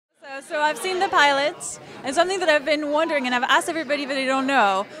So I've seen the pilots, and something that I've been wondering, and I've asked everybody that they don't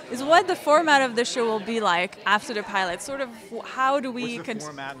know, is what the format of the show will be like after the pilot. Sort of, how do we... What's the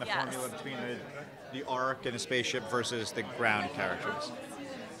format and the formula between the arc and the spaceship versus the ground characters?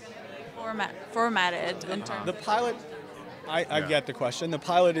 Formatted in terms... The pilot, I get the question. The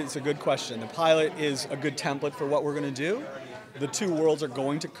pilot is a good question. The pilot is a good template for what we're going to do. The two worlds are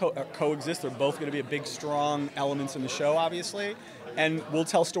going to coexist. They're both going to be big, strong elements in the show, obviously. And we'll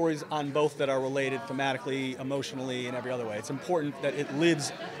tell stories on both that are related thematically, emotionally, and every other way. It's important that it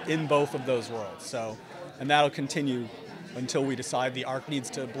lives in both of those worlds. So, and that'll continue until we decide the arc needs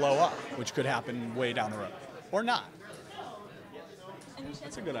to blow up, which could happen way down the road. Or not.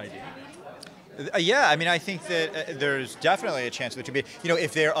 That's a good idea. Yeah, I mean, I think that there's definitely a chance that to be,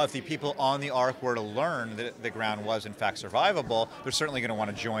 if the people on the ark were to learn that the ground was in fact survivable, they're certainly going to want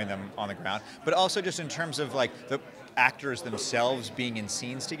to join them on the ground. But also just in terms of like the actors themselves being in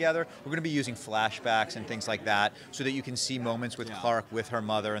scenes together, we're going to be using flashbacks and things like that so that you can see moments with Clark with her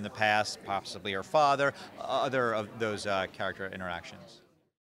mother in the past, possibly her father, other of those character interactions.